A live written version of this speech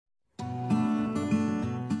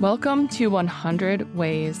Welcome to 100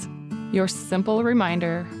 Ways, your simple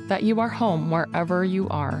reminder that you are home wherever you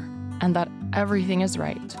are and that everything is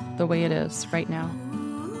right the way it is right now.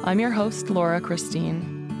 I'm your host, Laura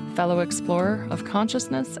Christine, fellow explorer of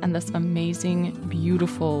consciousness and this amazing,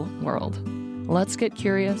 beautiful world. Let's get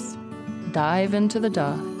curious, dive into the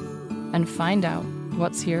duh, and find out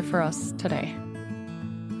what's here for us today.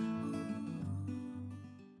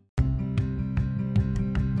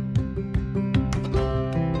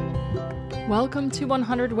 Welcome to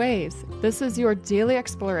 100 Ways. This is your daily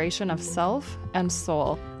exploration of self and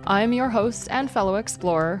soul. I'm your host and fellow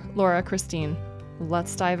explorer, Laura Christine.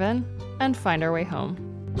 Let's dive in and find our way home.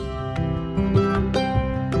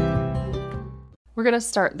 We're going to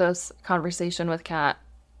start this conversation with Kat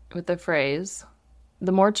with the phrase,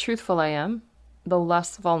 the more truthful I am, the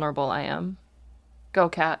less vulnerable I am. Go,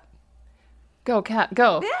 Kat. Go, Kat,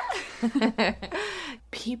 go.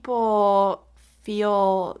 People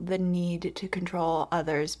feel the need to control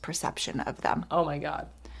others' perception of them. Oh my God.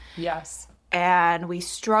 Yes. And we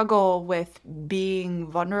struggle with being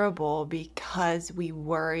vulnerable because we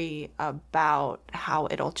worry about how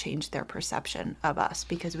it'll change their perception of us,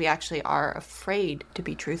 because we actually are afraid to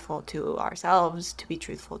be truthful to ourselves, to be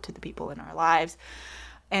truthful to the people in our lives.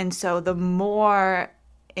 And so the more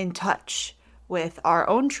in touch with our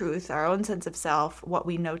own truth, our own sense of self, what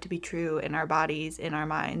we know to be true in our bodies, in our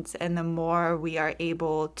minds, and the more we are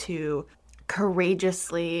able to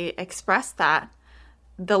courageously express that,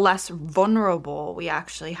 the less vulnerable we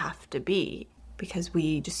actually have to be, because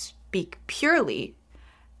we just speak purely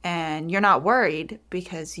and you're not worried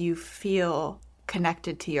because you feel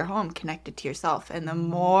connected to your home, connected to yourself. And the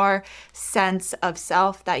more sense of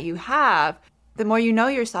self that you have, the more you know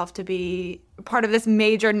yourself to be part of this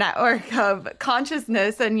major network of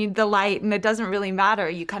consciousness and the light, and it doesn't really matter.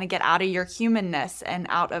 You kind of get out of your humanness and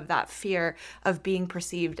out of that fear of being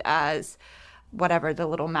perceived as whatever the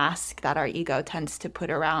little mask that our ego tends to put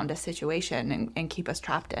around a situation and keep us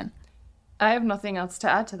trapped in. I have nothing else to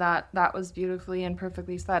add to that. That was beautifully and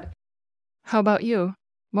perfectly said. How about you?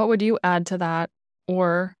 What would you add to that?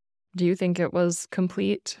 Or do you think it was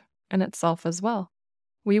complete in itself as well?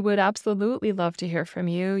 We would absolutely love to hear from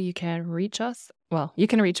you. You can reach us. Well, you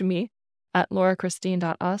can reach me at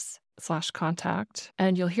laurachristine.us/contact.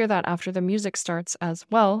 And you'll hear that after the music starts as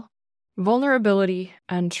well. Vulnerability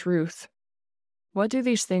and truth. What do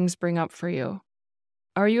these things bring up for you?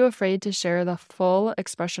 Are you afraid to share the full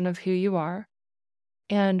expression of who you are?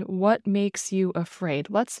 And what makes you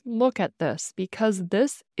afraid? Let's look at this, because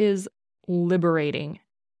this is liberating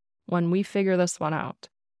when we figure this one out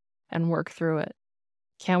and work through it.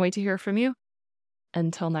 Can't wait to hear from you.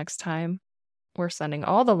 Until next time, we're sending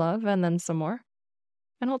all the love and then some more,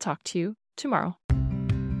 and I'll talk to you tomorrow.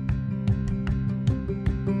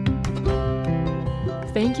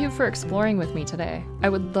 Thank you for exploring with me today. I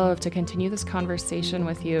would love to continue this conversation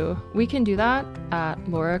with you. We can do that at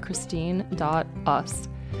laurachristine.us.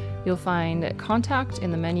 You'll find contact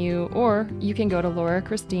in the menu, or you can go to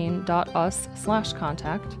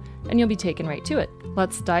laurachristine.us/contact and you'll be taken right to it.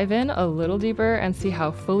 Let's dive in a little deeper and see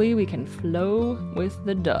how fully we can flow with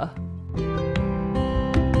the duh.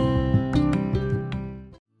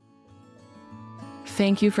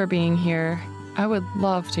 Thank you for being here. I would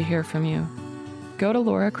love to hear from you. Go to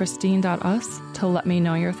laurachristine.us to let me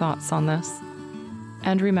know your thoughts on this.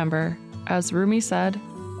 And remember, as Rumi said,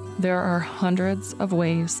 there are hundreds of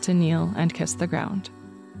ways to kneel and kiss the ground.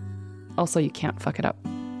 Also, you can't fuck it up.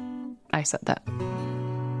 I said that.